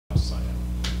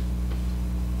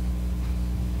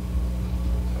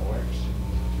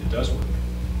does work.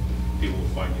 People will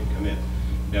find you and come in.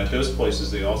 Now at those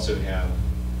places, they also have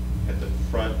at the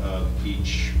front of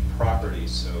each property,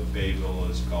 so bay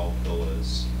villas, golf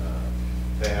villas.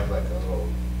 They have like a little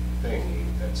thing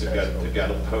that says. They've got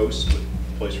a post with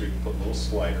a place where you can put little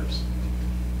sliders,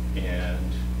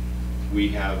 and we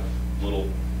have little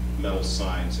metal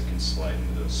signs that can slide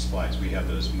into those slides. We have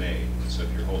those made, so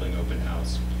if you're holding open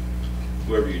house,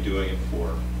 whoever you're doing it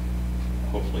for,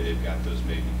 hopefully they've got those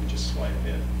made. You can just slide them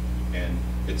in, and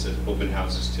it says open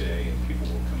houses today, and people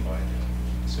will come by there.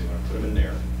 So you want to put them in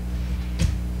there.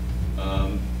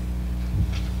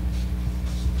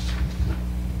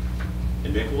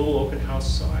 And make a little open house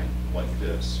sign like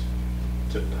this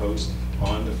to post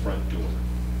on the front door.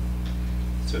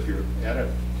 So if you're at a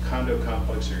condo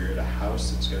complex or you're at a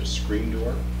house that's got a screen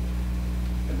door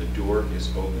and the door is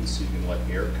open so you can let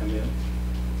air come in,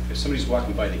 if somebody's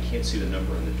walking by, they can't see the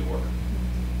number on the door.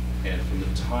 And from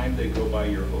the time they go by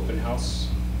your open house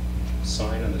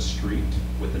sign on the street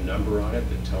with a number on it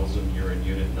that tells them you're in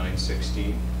unit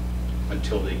 916,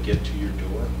 until they get to your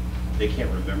door, they can't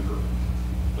remember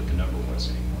what the number was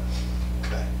anymore.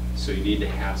 Okay. So you need to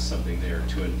have something there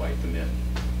to invite them in.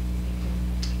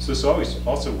 So this always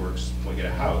also works like at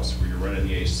a house where you're running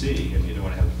the AC and you don't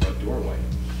want to have the front door light,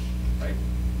 right?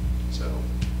 So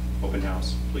open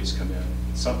house, please come in,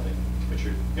 something, put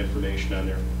your information on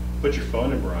there, put your phone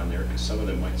number on there because some of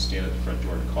them might stand at the front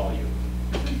door and call you.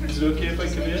 Is it okay if I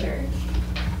come in? Sure.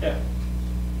 Yeah.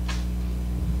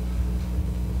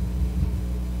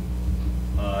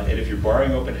 And if you're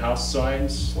borrowing open house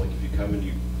signs, like if you come and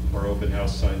you borrow open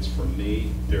house signs from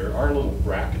me, there are little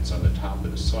brackets on the top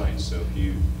of the sign. So if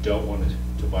you don't want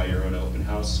to buy your own open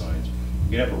house signs,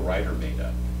 you can have a rider made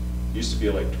up. It used to be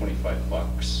like 25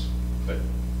 bucks, but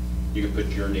you can put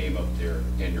your name up there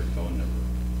and your phone number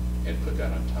and put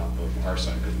that on top of our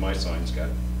sign, because my sign's got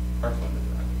our phone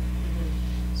number on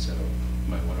it. So you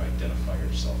might want to identify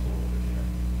yourself a little bit there.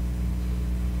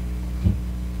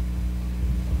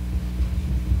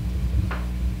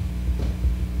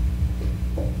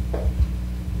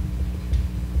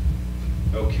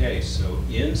 Okay, so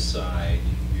inside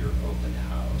your open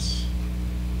house,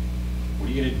 what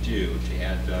are you going to do to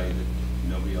add value that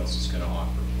nobody else is going to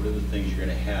offer? What are the things you're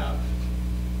going to have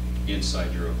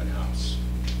inside your open house?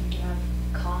 You have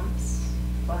comps,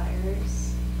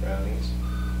 flyers. Brownies.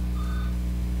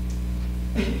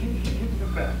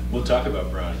 We'll talk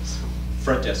about brownies.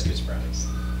 Front desk gets brownies.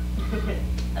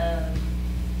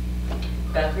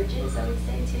 Beverages, I would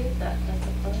say too. That's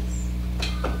a plus.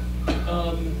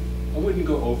 I wouldn't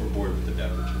go overboard with the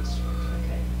beverages.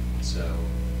 Okay. So,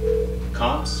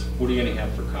 comps, what are you going to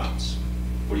have for comps?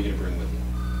 What are you going to bring with you?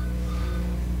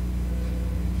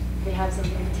 They have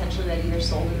something potentially that either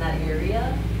sold in that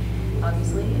area,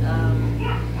 obviously. I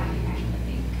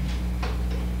think.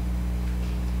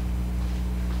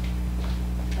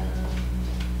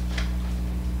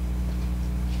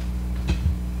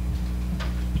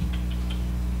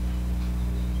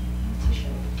 Not too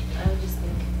sure. I would just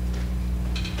think.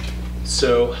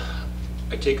 So,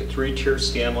 I take a 3-tier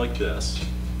stand like this,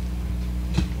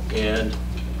 and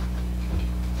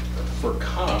for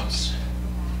comps,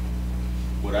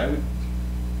 what I would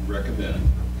recommend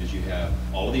is you have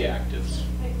all the actives,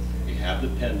 you have the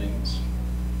pendings,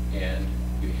 and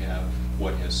you have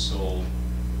what has sold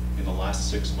in the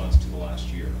last 6 months to the last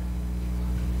year.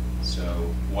 So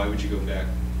why would you go back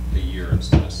a year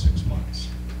instead of 6 months?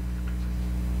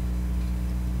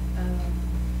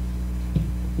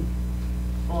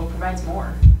 Well, it provides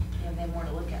more. They have more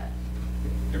to look at.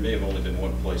 There may have only been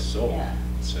one place sold, Yeah.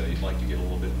 so you'd like to get a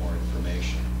little bit more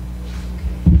information.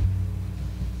 Okay.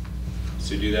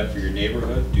 So do that for your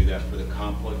neighborhood, do that for the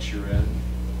complex you're in.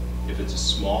 If it's a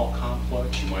small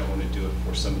complex, you might want to do it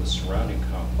for some of the surrounding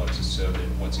complexes so that,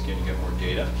 once again, you get more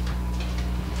data.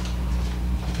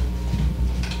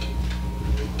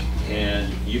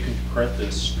 And you can print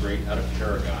this straight out of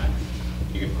Paragon.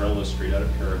 You can print this straight out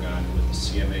of Paragon with the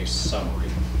CMA summary.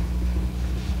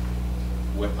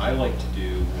 What I like to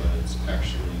do was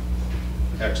actually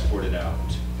export it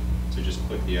out. So just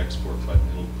click the export button,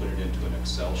 it'll put it into an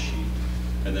Excel sheet.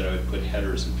 And then I would put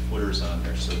headers and footers on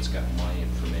there so it's got my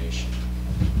information.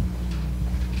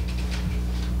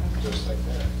 Just like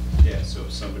that. Yeah, so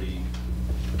if somebody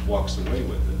walks away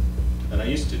with it, and I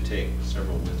used to take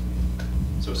several with me.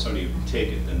 So if somebody would take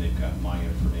it, then they've got my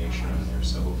information on there,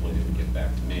 so hopefully they would get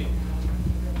back to me.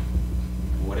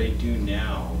 What I do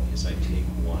now is I take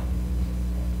one,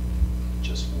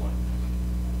 just one.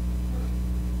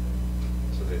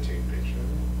 So they take a picture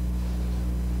of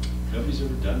it? Nobody's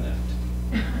ever done that.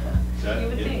 You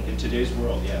would think. In today's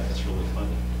world, yeah, that's really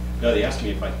funny. No, they asked me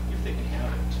if they can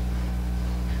have it.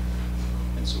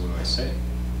 And so what do I say?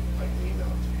 Like the email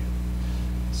to you.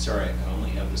 Sorry, I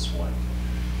only have this one,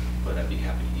 but I'd be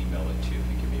happy to email it to you if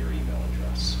you give me your email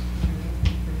address.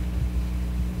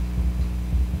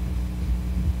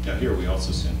 Now here, we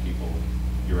also send people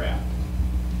your app,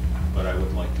 but I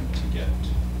would like them to get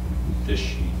this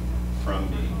sheet from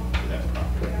me for that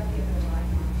property.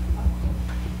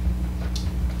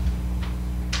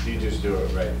 You just do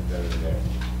it right then and there.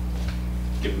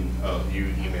 Give them, oh,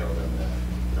 You email them that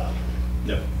document.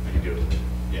 no, You do it.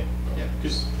 yeah,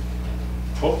 because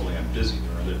hopefully I'm busy,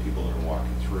 there are other people that are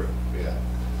walking through. Yeah.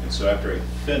 And so after I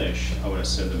finish, I want to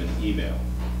send them an email,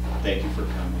 thank you for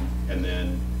coming, and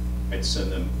then I'd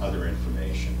send them other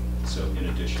information, so in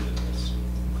addition to this.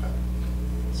 Okay.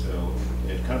 So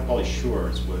it kind of probably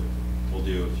assures what we'll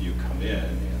do if you come in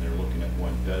and they're looking at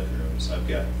one bedrooms. I've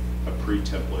got a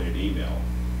pre-templated email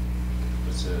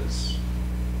that says,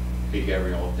 hey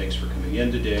Gabrielle, thanks for coming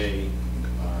in today.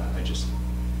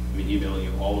 I'm emailing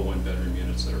you all the one-bedroom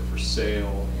units that are for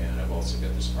sale, and I've also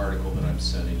got this article that I'm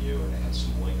sending you, and it has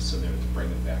some links in there to bring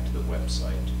them back to the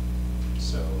website.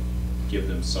 So give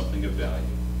them something of value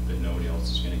that nobody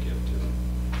else is going to give to them,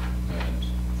 and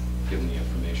give them the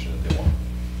information that they want.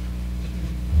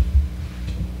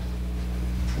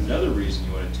 Another reason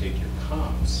you want to take your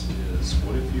comps is,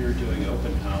 what if you're doing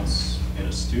open house in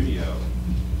a studio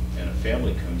and a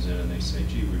family comes in and they say,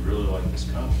 gee, we really like this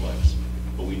complex,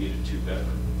 but we need a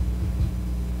 2-bedroom.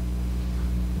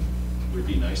 Would it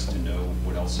be nice to know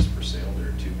what else is for sale that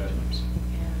are 2 bedrooms?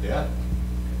 Yeah.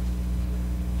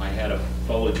 I had a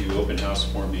fellow do open house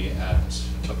for me at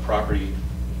a property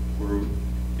where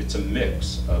it's a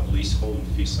mix of leasehold and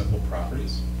fee simple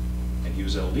properties, and he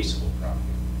was at a leasehold property.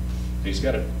 And he's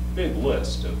got a big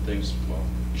list of things, well,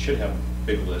 you should have a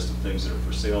big list of things that are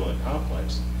for sale in the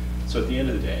complex. So at the end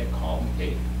of the day, I called him,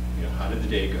 hey, how did the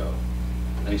day go?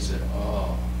 And he said,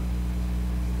 oh,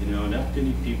 not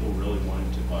many people really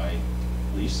wanted to buy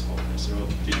leasehold. I said, oh,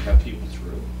 did you have people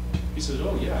through? He says,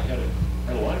 oh yeah, I had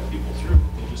a lot of people through,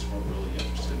 but they just weren't really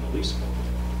interested in the leasehold.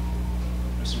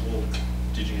 I said, well,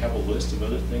 did you have a list of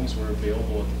other things that were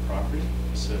available at the property?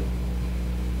 He said,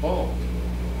 oh,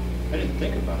 I didn't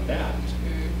think about that.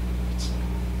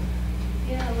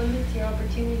 Yeah, limits your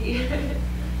opportunity.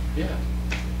 Yeah.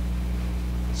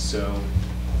 So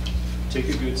take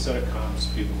a good set of comps,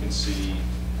 people can see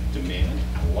demand.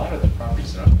 A lot of the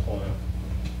properties that I'm pulling up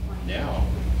now,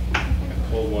 I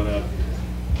pulled one up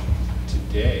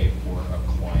today for a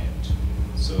client.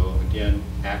 So again,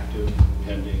 active,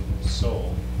 pending,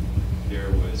 sold.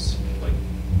 There was like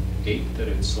 8 that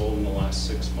had sold in the last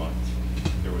 6 months.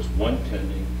 There was 1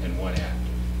 pending and 1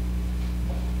 active.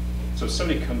 So if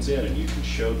somebody comes in and you can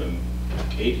show them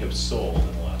 8 have sold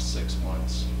in the last 6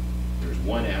 months, there's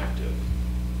 1 active,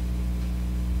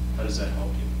 how does that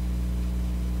help you?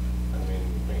 I mean,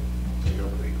 they go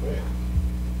pretty quick.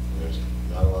 There's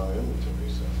not a lot of inventory,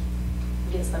 so.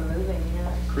 Gets them moving,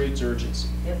 yeah. Creates urgency.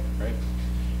 Yep. Right?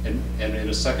 And in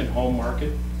a second home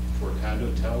market for condo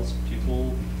hotels,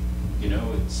 people,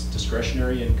 it's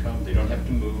discretionary income. They don't have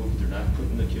to move. They're not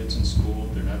putting the kids in school.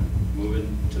 They're not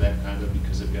moving to that condo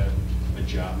because they've got a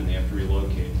job and they have to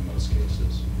relocate in most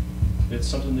cases. It's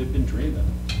something they've been dreaming of.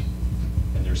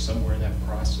 And they're somewhere in that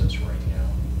process right now.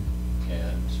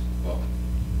 And, well,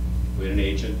 we had an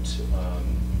agent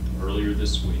earlier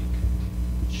this week.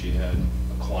 She had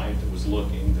a client that was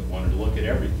looking, that wanted to look at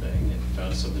everything and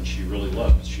found something she really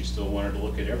loved, but she still wanted to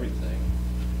look at everything.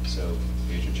 So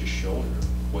the agent just showed her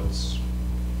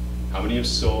how many have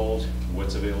sold,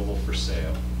 what's available for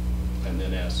sale, and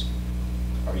then asked,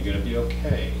 are you going to be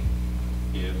okay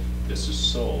if this is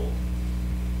sold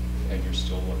and you're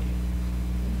still looking?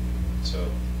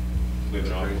 So we have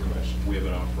an offer. We have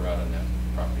an offer out on that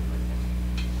property right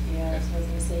now. Yeah, so I was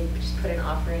gonna say, just put an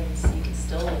offer in so you can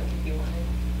still look if you wanted.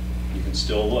 You can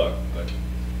still look, but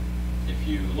if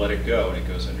you let it go and it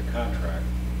goes under contract,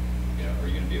 are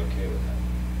you going to be okay with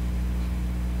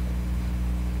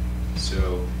that?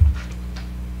 So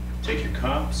take your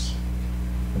comps,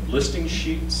 listing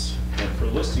sheets, and for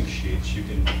listing sheets, you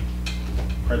can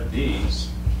print these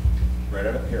right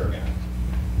out of Paragon.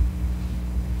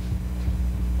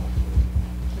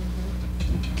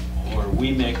 Or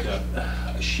we make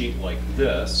a sheet like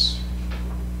this.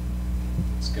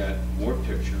 It's got more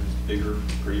pictures, bigger,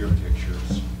 prettier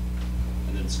pictures,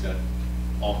 and then it's got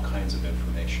all kinds of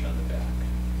information on the back.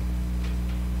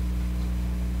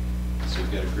 So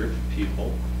you've got a group of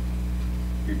people,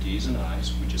 your D's and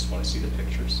I's, we just want to see the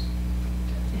pictures.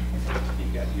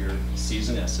 You've got your C's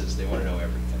and S's, they want to know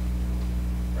everything,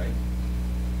 right?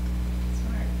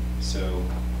 Smart. So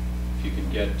if you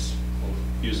can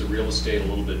use the real estate a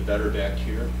little bit better back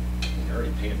here, you're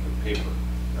already paying for paper.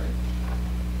 right?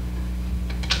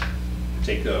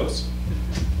 Take those.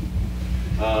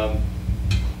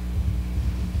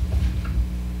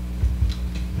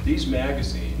 These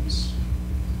magazines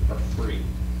are free.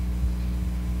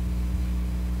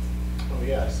 Oh,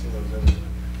 yeah, I see those everywhere.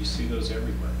 You see those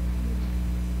everywhere.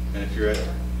 And if you're at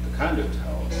the condo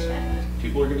towers,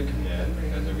 people are going to come in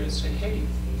and they're going to say, hey,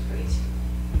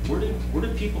 where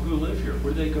do people who live here,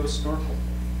 where do they go snorkel?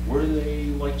 Where do they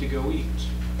like to go eat?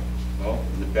 Well,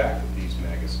 in the back of these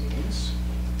magazines,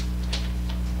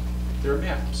 there are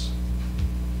maps.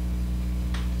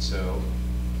 So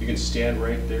you can stand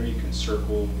right there, you can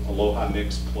circle Aloha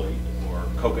mixed plate or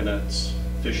coconuts,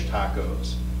 fish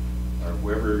tacos, or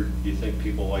wherever you think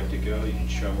people like to go. You can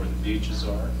show them where the beaches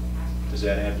are. Does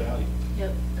that add value?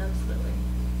 Yep, absolutely.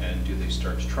 And do they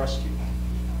start to trust you?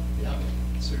 Yeah.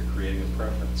 So you're creating a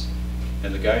preference.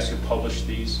 And the guys who publish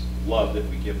these love that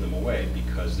we give them away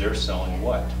because they're selling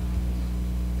what?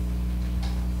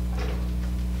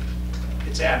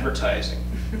 It's advertising,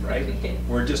 right?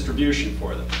 We're distribution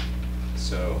for them.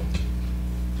 So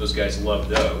those guys love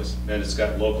those. And it's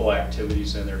got local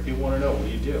activities in there. People want to know, what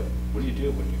do you do? What do you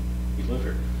do when you live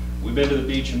here? We've been to the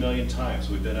beach a million times.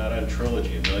 We've been out on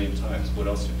Trilogy a million times. What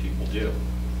else do people do?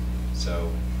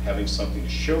 So having something to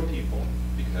show people,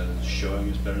 because showing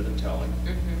is better than telling,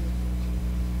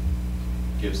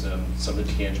 gives them something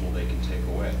tangible they can take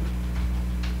away.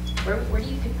 Where do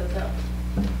you pick those up?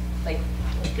 Like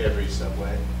every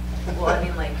Subway. Well, I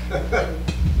mean, like in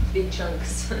big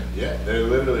chunks. Yeah, they're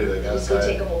literally like You just go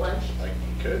outside. take a whole bunch? Like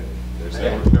you could. There's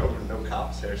Yeah. no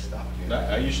cops there stopping you.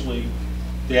 I usually,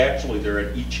 they're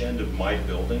at each end of my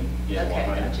building in Okay,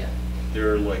 Lahaina. gotcha.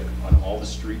 They're like on all the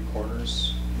street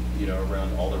corners, you know,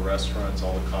 around all the restaurants,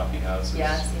 all the coffee houses.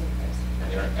 Yeah, I've seen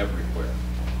those. They're everywhere.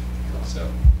 So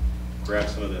grab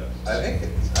some of those. I think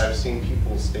I've seen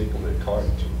people staple their card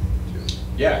too.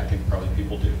 Yeah, I think probably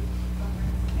people do.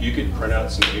 You could print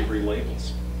out some Avery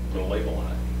labels, put a label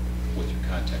on it with your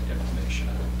contact information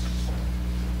on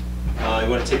it. You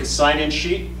want to take a sign-in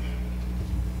sheet?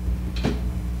 Do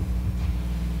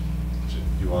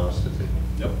you want us to take?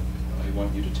 Nope. I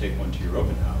want you to take one to your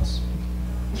open house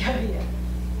Yeah, yeah.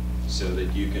 so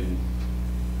that you can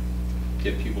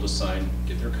get people to sign,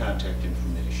 get their contact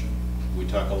information. We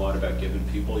talk a lot about giving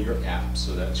people your app,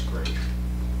 so that's great.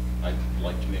 I'd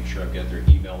like to make sure I've got their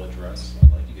email address.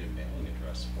 I'd like to get a mailing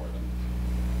address for them.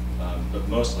 But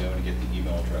mostly I want to get the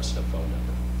email address and a phone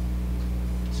number.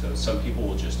 So some people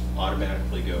will just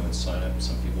automatically go and sign up.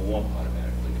 Some people won't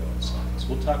automatically go and sign up. So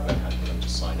we'll talk about how to get them to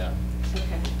sign up,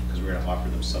 Okay. because we're going to offer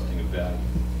them something of value.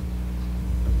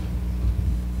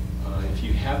 If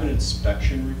you have an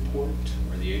inspection report,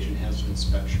 or the agent has an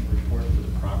inspection report for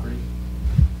the property,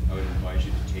 I would advise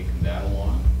you to take that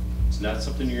along. It's not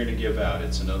something you're going to give out.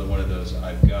 It's another one of those,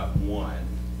 I've got one,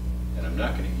 and I'm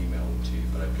not going to email it to you,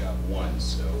 but I've got one.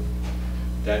 So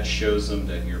that shows them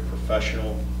that you're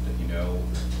professional, that you know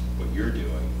what you're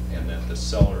doing, and that the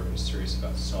seller is serious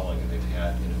about selling and they've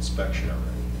had an inspection already.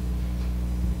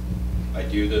 I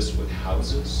do this with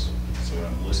houses. So when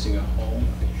I'm listing a home,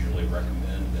 I usually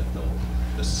recommend that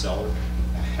the seller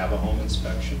have a home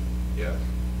inspection. Yeah.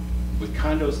 With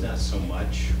condos, not so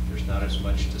much. There's not as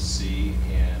much to see,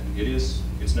 and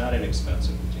it's not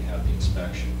inexpensive to have the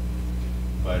inspection.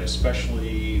 But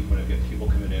especially when I've got people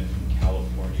coming in from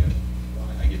California,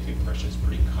 I get the impression it's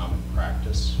pretty common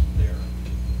practice there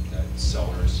that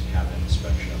sellers have an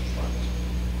inspection up front.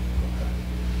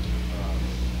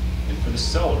 And for the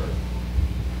seller,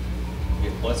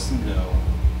 it lets them know,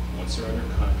 once they're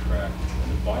under contract,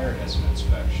 when the buyer has an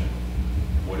inspection,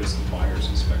 what is the buyer's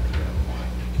inspector going to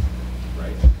find,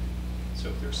 right? So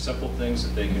if there's simple things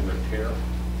that they can repair,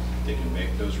 they can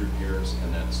make those repairs,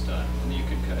 and that's done. And you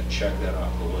can kind of check that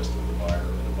off the list with the buyer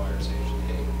or the buyer's agent.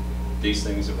 Hey, these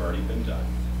things have already been done.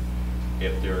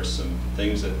 If there are some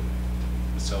things that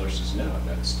the seller says, no,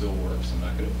 that still works, I'm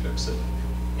not going to fix it,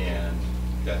 and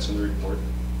that's in the report,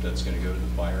 that's going to go to the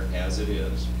buyer as it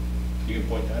is, you can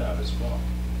point that out as well.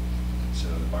 So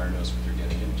the buyer knows what they're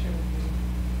getting into.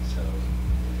 So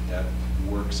that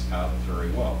works out very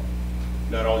well.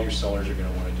 Not all your sellers are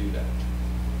going to want to do that.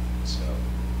 So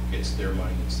it's their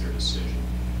money, it's their decision,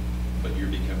 but you're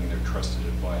becoming their trusted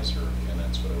advisor, and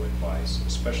that's what I would advise,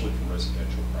 especially for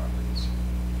residential properties.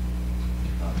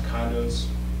 Condos,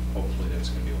 hopefully that's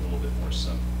going to be a little bit more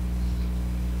simple.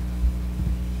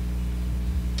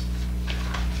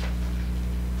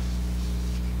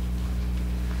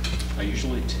 I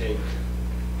usually take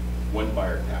one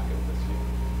buyer packet with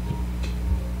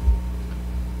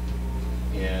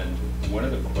me. And one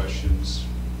of the questions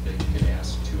that you can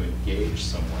ask to engage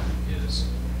someone is,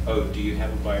 oh, do you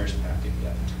have a buyer's packet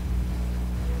yet?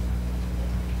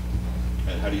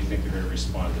 And how do you think they're going to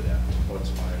respond to that? What's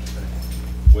buyer's pay?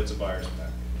 What's a buyer's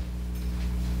pack?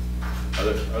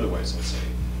 Otherwise, they'll say,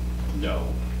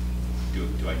 no. Do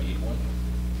I need one?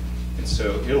 And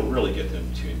so it'll really get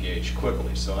them to engage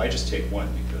quickly. So I just take one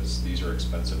because these are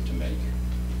expensive to make.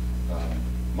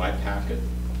 My packet,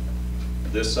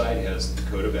 this side has the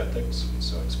code of ethics,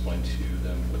 so I explain to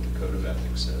them what the code of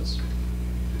ethics is.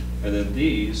 And then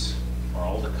these are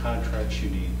all the contracts you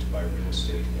need to buy real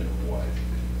estate in Hawaii.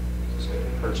 So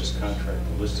the purchase contract,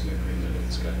 the listing agreement,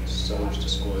 it's got seller's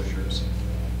disclosures.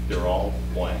 They're all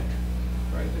blank,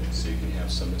 right? So you can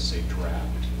have some that say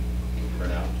draft,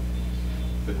 print out.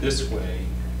 But this way,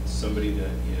 somebody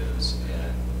that is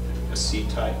a C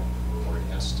type or an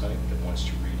S type that wants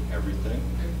to read everything,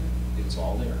 it's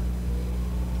all there.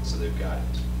 So they've got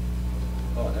it.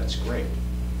 Oh, that's great.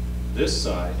 This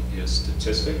side is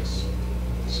statistics.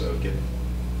 So get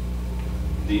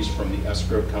these from the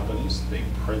escrow companies. They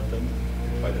print them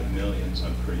by the millions,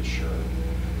 I'm pretty sure.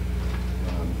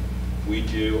 We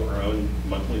do our own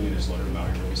monthly newsletter,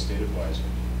 Maui Real Estate Advisor.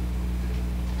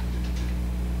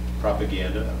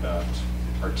 Propaganda about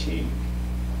our team.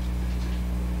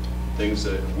 Things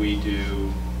that we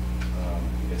do.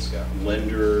 It's got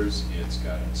lenders, it's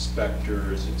got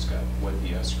inspectors, it's got what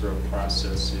the escrow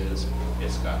process is,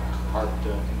 it's got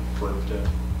HARPTA and FERPTA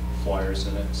flyers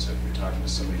in it, so if you're talking to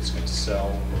somebody who's going to sell,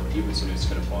 or even somebody who's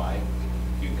going to buy,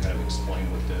 you can kind of explain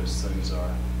what those things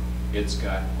are. It's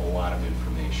got a lot of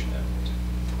information in it.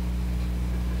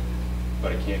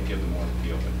 But I can't give them more at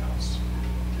the open house.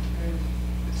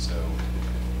 So,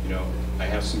 you know, I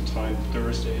have some time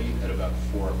Thursday at about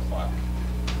 4 o'clock.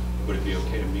 Would it be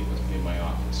okay to meet with me in my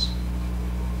office?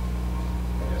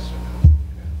 Yes or no?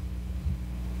 Yeah.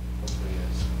 Hopefully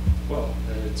yes. Well,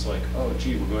 then it's like, oh,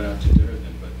 gee, we're going out to dinner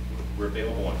then, but we're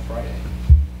available on Friday.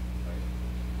 Right?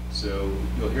 So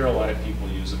you'll hear a lot of people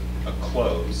use a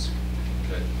close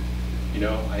that, you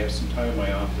know, I have some time in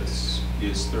my office.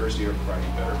 Is Thursday or Friday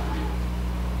better for you?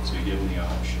 So you give them the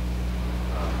option.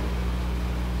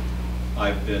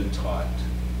 I've been taught,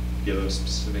 give them a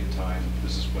specific time,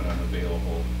 this is when I'm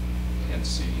available, and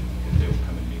see if they will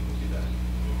come and meet with you then.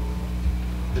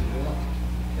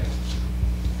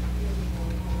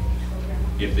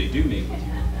 Okay. If they do meet with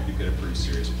you, you've got a pretty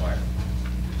serious buyer.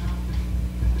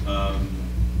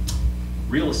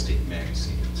 Real estate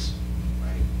magazines,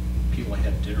 right? People I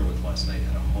had dinner with last night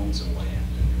had a Homes and Land,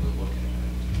 and they were looking at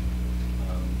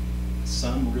it.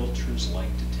 Some realtors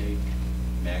like to take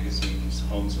magazines,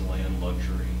 Homes and Land,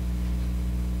 luxury.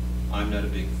 I'm not a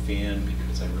big fan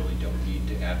because I really don't need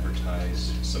to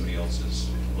advertise somebody else's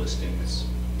listings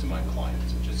to my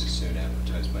clients. I just as soon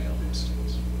advertise my own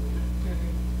listings. Okay,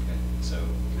 so,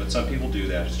 but some people do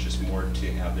that. It's just more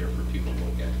to have there for people to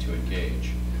look at, to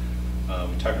engage.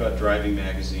 We talked about driving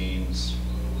magazines.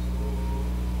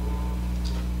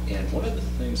 And one of the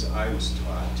things I was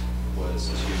taught was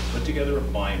to put together a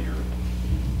binder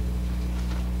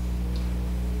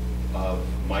of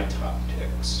my top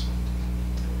picks.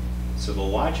 So the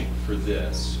logic for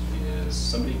this is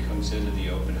somebody comes into the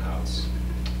open house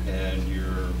and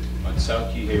you're on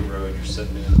South Kihei Road, you're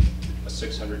sitting in a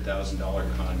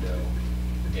 $600,000 condo,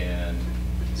 and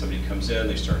somebody comes in,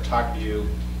 they start talking to you.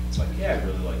 It's like, yeah, I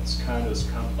really like this condo, it's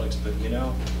complex, but you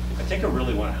know, I think I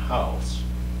really want a house,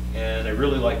 and I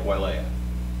really like Wailea.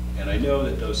 And I know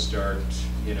that those start,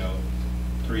 you know,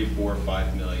 3, 4,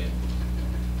 5 million.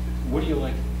 What do you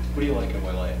like? What do you like in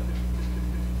Wailea?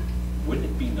 Wouldn't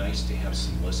it be nice to have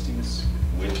some listings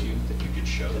with you that you could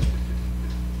show them?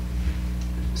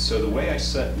 So the way I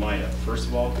set mine up, first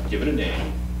of all, give it a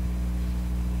name.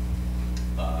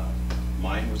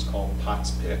 Mine was called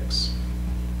Potts Picks.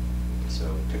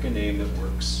 So pick a name that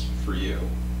works for you.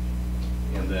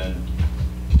 And then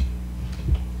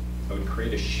I would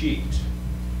create a sheet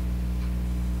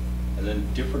and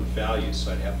then different values.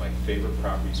 So I'd have my favorite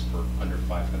properties for under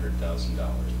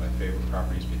 $500,000, my favorite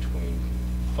properties between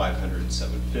 500 and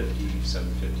 750,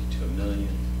 750 to $1 million,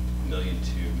 $1 million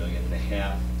to $1.5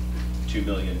 million, $2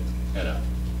 million and up,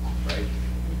 right?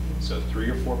 So 3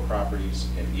 or 4 properties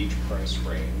in each price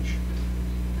range.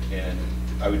 And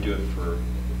I would do it for,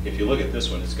 if you look at this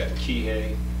one, it's got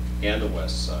Kihei and the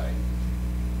west side,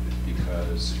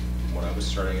 because when I was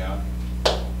starting out,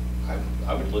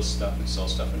 I would list stuff and sell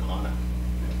stuff in Hana.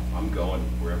 I'm going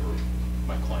wherever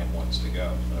my client wants to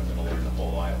go, and I'm going to learn the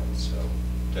whole island, so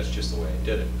that's just the way I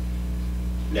did it.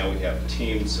 Now we have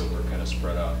teams, so we're kind of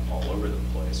spread out all over the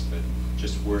place, but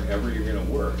just wherever you're going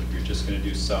to work, if you're just going to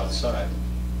do south side,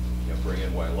 you know, bring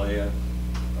in Wailea,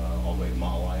 all the way to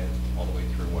Maalaea, all the way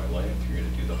through Wailea. If you're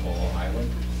going to do the whole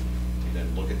island, you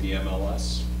then look at the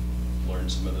MLS, learn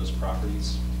some of those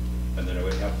properties, And then I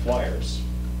would have flyers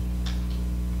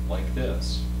like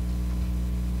this,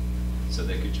 so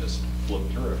they could just flip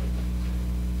through.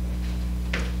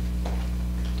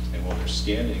 And while they're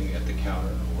standing at the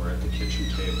counter or at the kitchen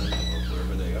table or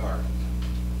wherever they are,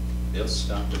 they'll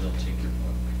stop and they'll take your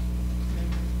book.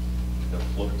 They'll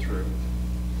flip through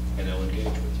and they'll engage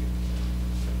with you.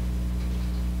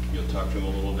 You'll talk to them a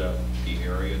little about the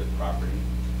area, the property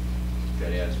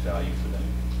that adds value for them,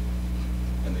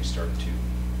 and they start to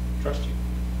trust you.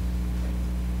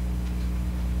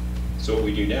 So what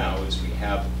we do now is we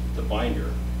have the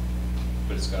binder,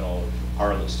 but it's got all of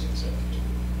our listings in it.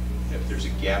 If there's a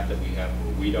gap that we have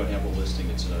where we don't have a listing,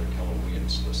 it's another Keller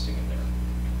Williams listing in there.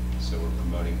 So we're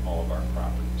promoting all of our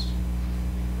properties.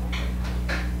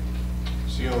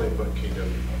 So you only put KW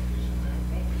properties in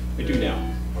there? They do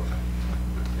now. Okay.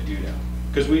 They do now.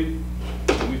 Because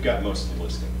we've got most of the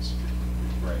listings,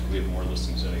 right? We have more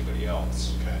listings than anybody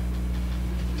else.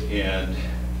 Okay. And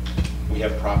we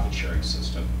have profit sharing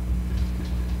system,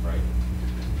 right?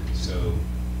 So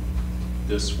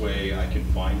this way I can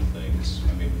find things.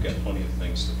 I mean, we've got plenty of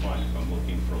things to find. If I'm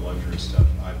looking for luxury stuff,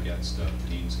 I've got stuff,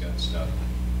 Dean's got stuff,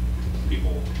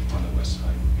 people on the west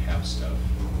side have stuff.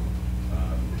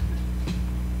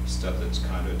 Stuff that's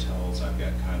condo tells, I've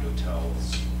got condo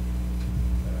tells.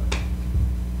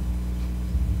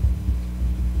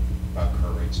 Bob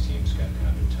Cartwright's team's got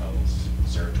condo tells.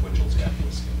 Sarah Twitchell's got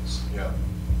listings. Yeah.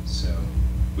 So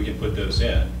we can put those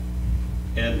in.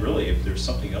 And really, if there's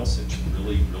something else that's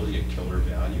really, really a killer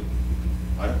value,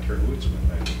 I don't care who it's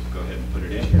with, I go ahead and put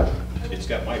it in here. It's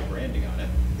got my branding on it.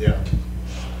 Yeah.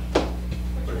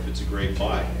 But if it's a great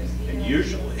buy, and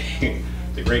usually,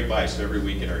 the great buy, so every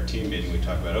week at our team meeting, we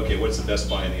talk about, okay, what's the best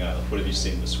buy in the island? What have you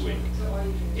seen this week?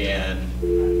 And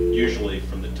usually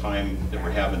from the time that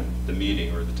we're having the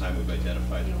meeting or the time we've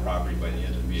identified the property, by the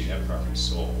end of the meeting, that property's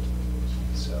sold.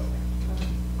 So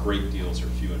great deals are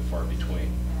few and far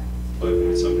between. But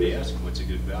when somebody asks what's a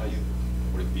good value,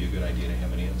 would it be a good idea to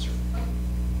have an answer?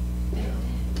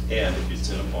 And if it's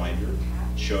in a binder,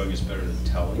 showing is better than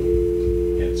telling,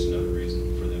 and it's another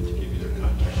reason for them to give you their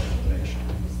contact information.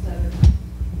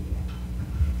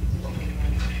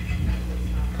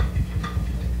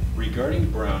 Regarding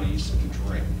brownies and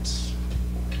drinks,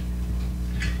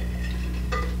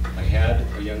 I had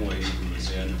a young lady who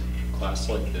was in a class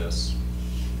like this,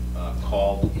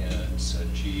 called and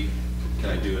said, gee, can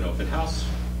I do an open house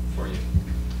for you?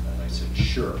 And I said,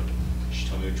 sure. She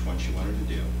told me which one she wanted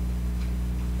to do.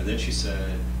 And then she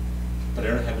said, but I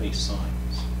don't have any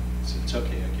signs. I said, it's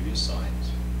okay, I'll give you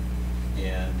signs.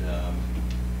 And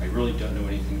I really don't know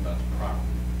anything about the property.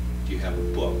 Do you have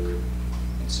a book?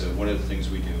 And so one of the things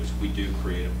we do is we do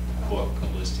create a book,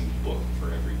 a listing book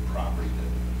for every property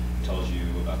that tells you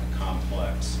about the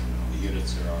complex and how many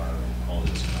units there are and all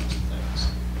those kinds of things.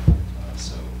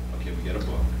 So, okay, we get a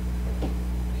book.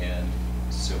 And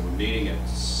so we're meeting at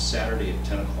Saturday at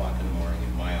 10 o'clock in the morning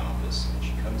in my office. And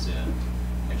she comes in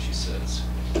and she says,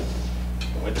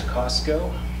 I went to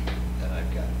Costco and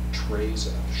I've got trays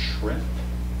of shrimp.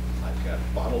 I've got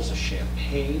bottles of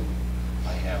champagne.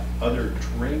 I have other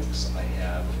drinks. I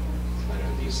have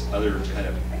these other kind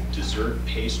of dessert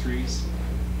pastries.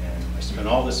 And I spent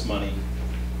all this money.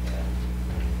 And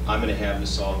I'm going to have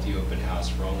this all at the open house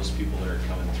for all those people that are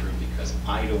coming through because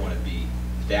I don't want to be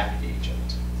that agent.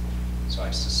 So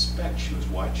I suspect she was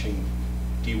watching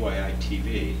DIY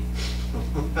TV,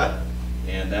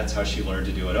 and that's how she learned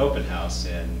to do an open house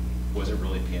and wasn't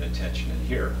really paying attention in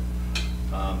here.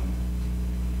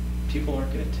 People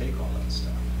aren't going to take all that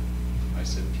stuff. I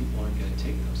said, people aren't going to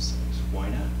take those things. Why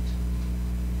not?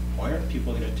 Why aren't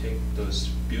people going to take those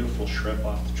beautiful shrimp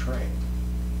off the tray?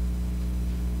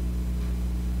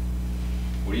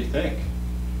 What do you think?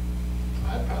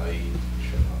 I'd probably eat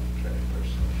shrimp off the tray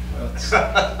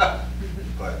personally.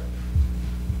 But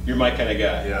You're my kind of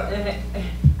guy. yeah.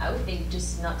 I would think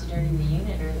just not to dirty the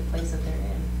unit or the place that they're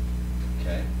in.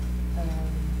 Okay.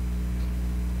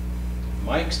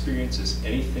 My experience is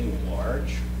anything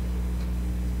large,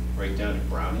 right down to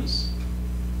brownies,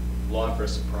 law of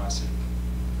reciprocity.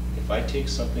 If I take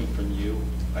something from you,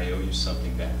 I owe you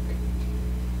something back.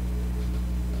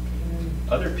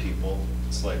 Other people,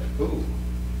 it's like, ooh,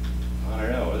 I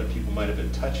don't know, other people might have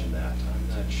been touching that. I'm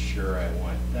not sure I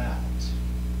want that.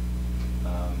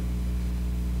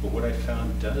 But what I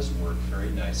found does work very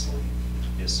nicely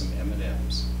is some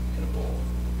M&Ms in a bowl,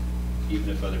 even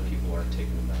if other people aren't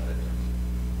taking them out of there.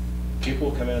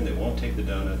 People will come in, they won't take the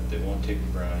donut, they won't take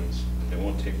the brownies, they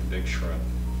won't take the big shrimp,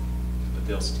 but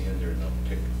they'll stand there and they'll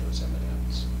pick those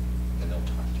M&Ms and they'll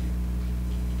talk to you.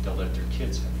 They'll let their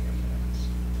kids have the M&Ms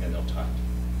and they'll talk to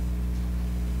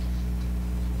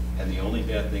you. And the only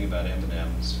bad thing about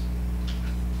M&Ms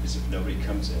is if nobody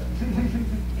comes in,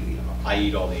 I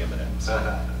eat all the M&Ms.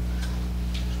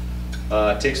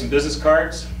 Take some business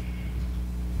cards.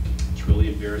 It's really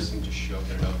embarrassing to show up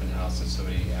at an open house and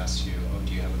somebody asks you, oh,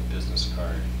 do you have a business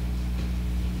card?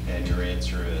 And your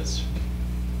answer is,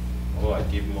 oh, I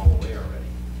gave them all away already.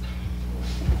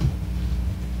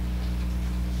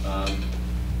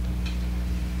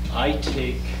 I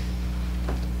take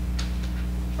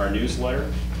our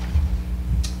newsletter,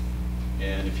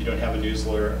 and if you don't have a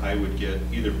newsletter, I would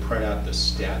either print out the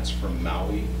stats from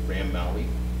Maui, Ram Maui,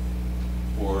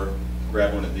 or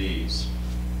grab one of these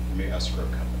from your escrow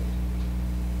company.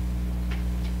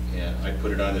 And I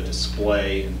put it on the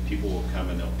display, and people will come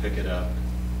and they'll pick it up,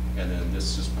 and then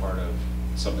this is part of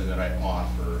something that I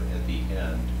offer at the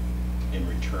end in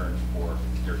return for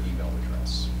their email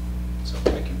address. So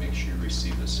I can make sure you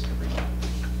receive this every month.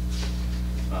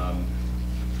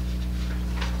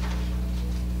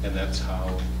 And that's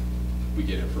how we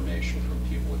get information from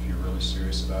people. If you're really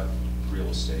serious about real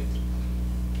estate,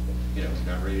 you know,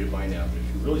 not ready to buy now, but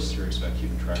if you're really serious about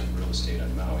keeping track of real estate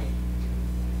on Maui,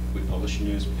 we publish a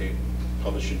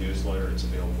newsletter. It's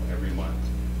available every month.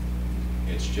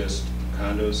 It's just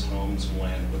condos, homes,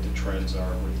 land, what the trends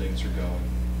are, where things are going.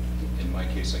 In my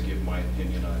case, I give my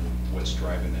opinion on what's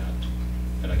driving that,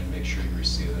 and I can make sure you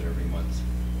receive it every month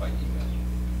by email.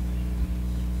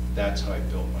 That's how I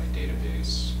built my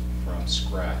database from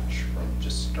scratch, from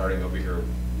just starting over here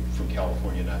from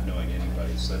California, not knowing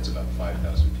anybody. So that's about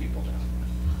 5,000 people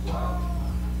now. Wow.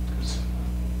 Because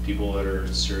people that are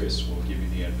serious will give you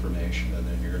the information, and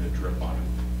then you're going to drip on them.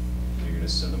 You're going to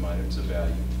send them items of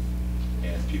value.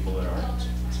 And people that aren't,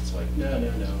 it's like, no,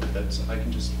 I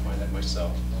can just find that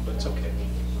myself. But it's okay.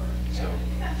 So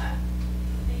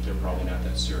they're probably not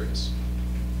that serious.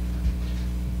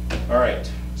 All right,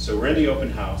 so we're in the open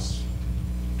house.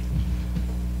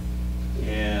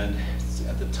 And it's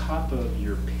at the top of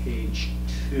your page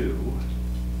 2,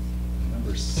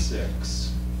 number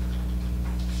 6.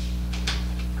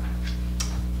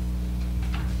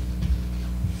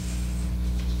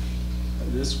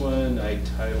 This one I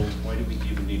titled, Why Do We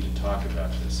Even Need to Talk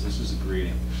About This? This is a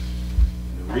greeting.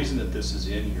 And the reason that this is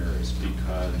in here is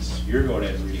because you're going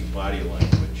in reading body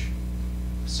language,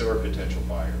 so are potential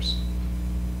buyers.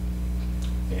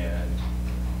 And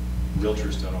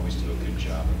realtors don't always do a good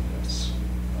job of this.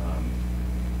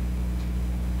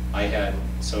 I had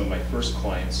some of my first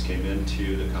clients came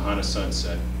into the Kahana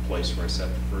Sunset place where I sat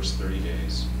the first 30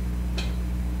 days.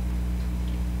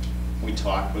 We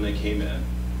talked when they came in.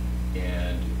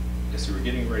 And as they were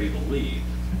getting ready to leave,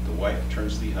 the wife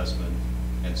turns to the husband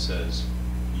and says,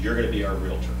 you're going to be our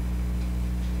realtor.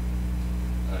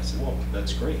 And I said, well,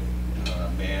 that's great.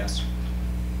 May I ask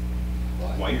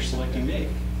why you're selecting me?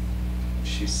 And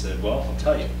she said, well, I'll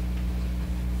tell you.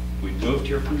 We moved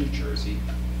here from New Jersey.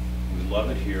 We love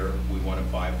it here. We want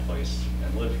to buy a place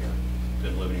and live here.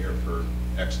 Been living here for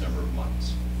X number of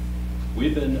months.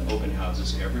 We've been to open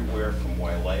houses everywhere from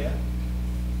Wailea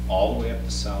all the way up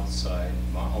the south side,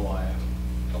 Mahalaya,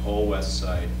 the whole west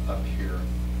side, up here.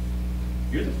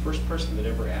 You're the first person that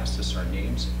ever asked us our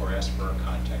names or asked for our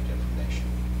contact information.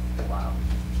 Wow.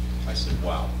 I said,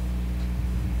 wow.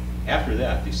 After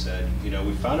that, they said, you know,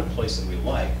 we found a place that we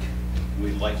like.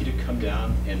 We'd like you to come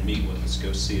down and meet with us,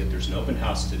 go see it. There's an open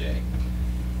house today.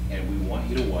 And we want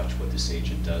you to watch what this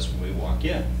agent does when we walk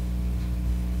in.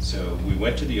 So we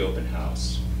went to the open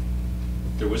house.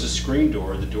 There was a screen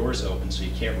door. The door is open, so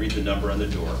you can't read the number on the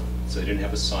door. So they didn't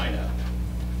have a sign up.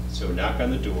 So knock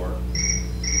on the door,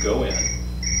 go in.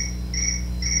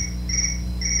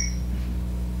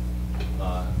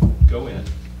 Go in,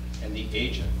 and the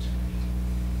agent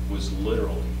was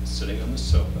literally sitting on the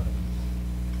sofa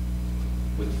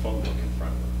with a phone book in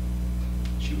front of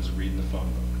her. She was reading the phone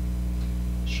book.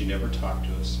 She never talked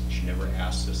to us. She never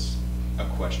asked us a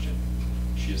question.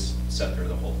 She just sat there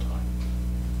the whole time.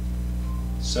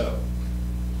 So,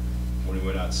 when we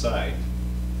went outside,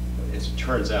 as it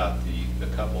turns out, the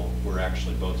couple were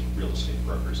actually both real estate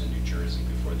brokers in New Jersey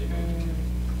before they moved here.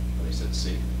 And they said,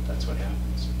 see, that's what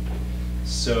happens.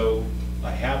 So,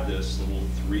 I have this little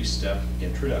 3-step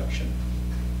introduction.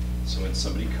 So when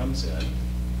somebody comes in,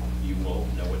 you will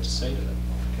know what to say to them,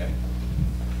 okay?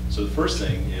 So the first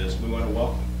thing is we want to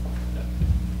welcome them.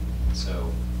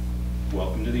 So,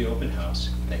 welcome to the open house.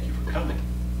 Thank you for coming.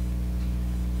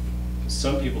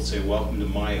 Some people say, welcome to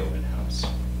my open house.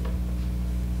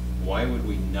 Why would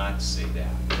we not say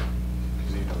that?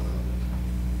 Because you don't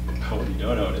own it. Oh, you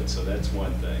don't own it, so that's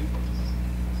one thing.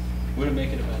 We want to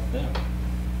make it about them.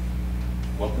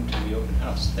 Welcome to the open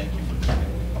house. Thank you for coming.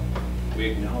 We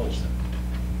acknowledge them.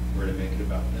 We're going to make it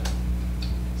about them.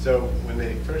 So when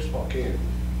they first walk in,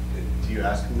 do you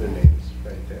ask them their names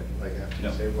right there? Like after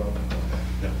No. you say welcome?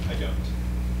 No, I don't.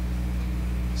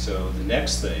 So the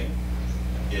next thing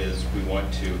is we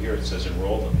want to, here it says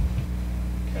enroll them,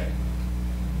 okay?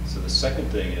 So the second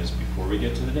thing is, before we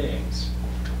get to the names,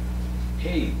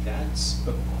 hey, that's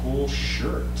a cool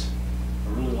shirt.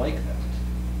 I really like that.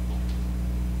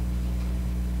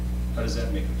 How does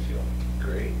that make them feel?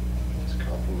 Great. It's a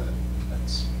compliment.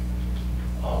 That's,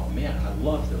 oh man, I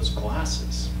love those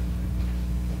glasses.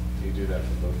 Do you do that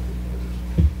for both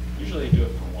people? Usually I do it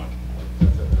for one.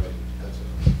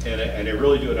 That's a, And I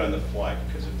really do it on the fly,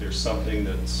 because if there's something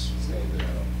that's,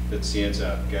 that stands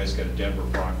out, the guy's got a Denver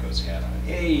Broncos hat on.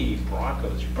 Hey,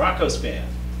 Broncos, you're a Broncos fan,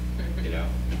 you know?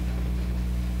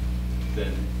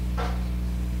 Then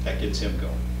that gets him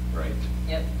going, right?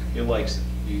 Yep. He likes it.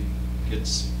 He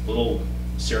gets a little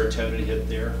serotonin hit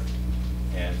there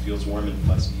and feels warm and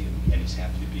fuzzy, and he's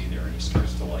happy to be there, and he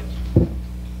starts to like you.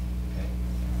 Okay?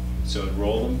 So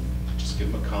enroll them, just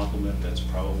give them a compliment. That's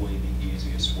probably the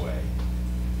easiest way.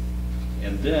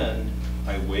 And then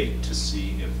I wait to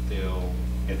see if they'll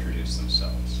introduce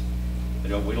themselves. I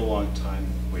don't wait a long time,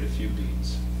 wait a few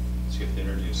beats, see if they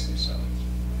introduce themselves.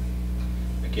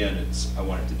 Again, I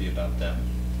want it to be about them.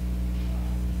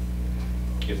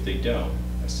 If they don't,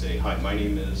 I say, hi, my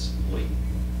name is Lee.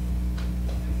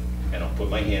 And I'll put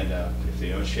my hand out. If they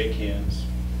don't shake hands,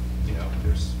 you know,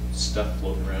 there's stuff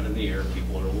floating around in the air,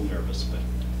 people are a little nervous, but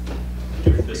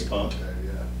do a fist bump,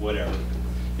 whatever.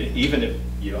 And even if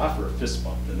you offer a fist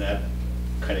bump, then that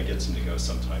kind of gets them to go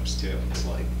sometimes too. It's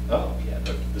like, oh yeah,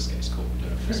 look, this guy's cool, we're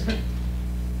doing a fist bump,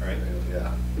 right?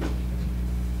 Yeah.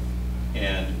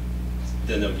 And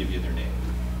then they'll give you their name.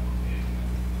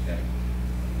 Okay.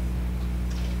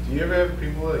 Do you ever have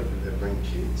people like that bring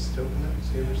kids to open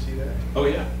houses? You ever see that? Oh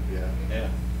yeah, Yeah. yeah.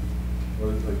 What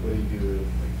do you do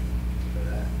like for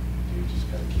that? Do you just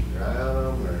kind of keep your eye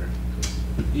on them, or?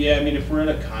 Yeah, I mean, if we're in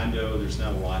a condo, there's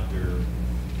not a lot they're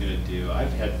gonna do.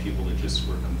 I've had people that just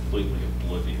were completely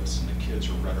oblivious, and the kids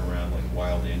are running around like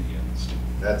wild Indians.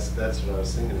 That's what I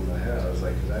was thinking in my head. I was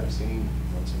like, because I've seen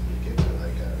what some of the kids are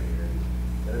like out here,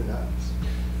 and they're nuts.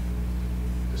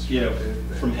 You know,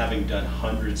 Destructive, from having done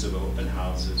hundreds of open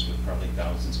houses with probably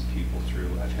thousands of people through,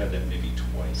 I've had that maybe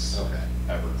twice. Okay.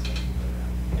 Ever.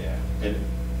 Yeah, and,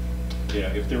 you know,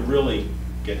 if they're really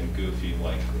getting goofy,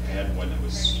 like, I had one that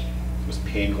was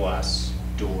pane glass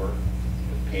door,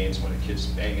 with panes when a kid's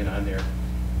banging on there,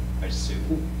 I just say,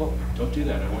 ooh, whoa, don't do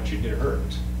that, I don't want you to get hurt.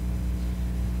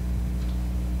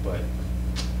 But,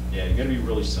 yeah, you gotta be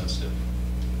really sensitive.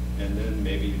 And then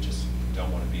maybe you just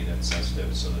don't want to be that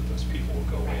sensitive, so that those people will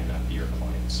go away and not be your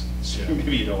clients. So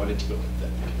maybe you don't want to deal with that.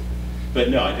 But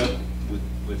no, I don't,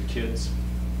 with kids,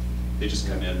 they just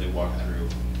come in, they walk through.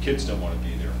 Kids don't want to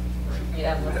be there, right?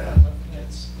 Yeah,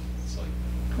 It's like,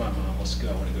 come on, Mom, let's go,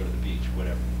 I want to go to the beach,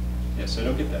 whatever. Yeah, so I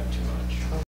don't get that too much.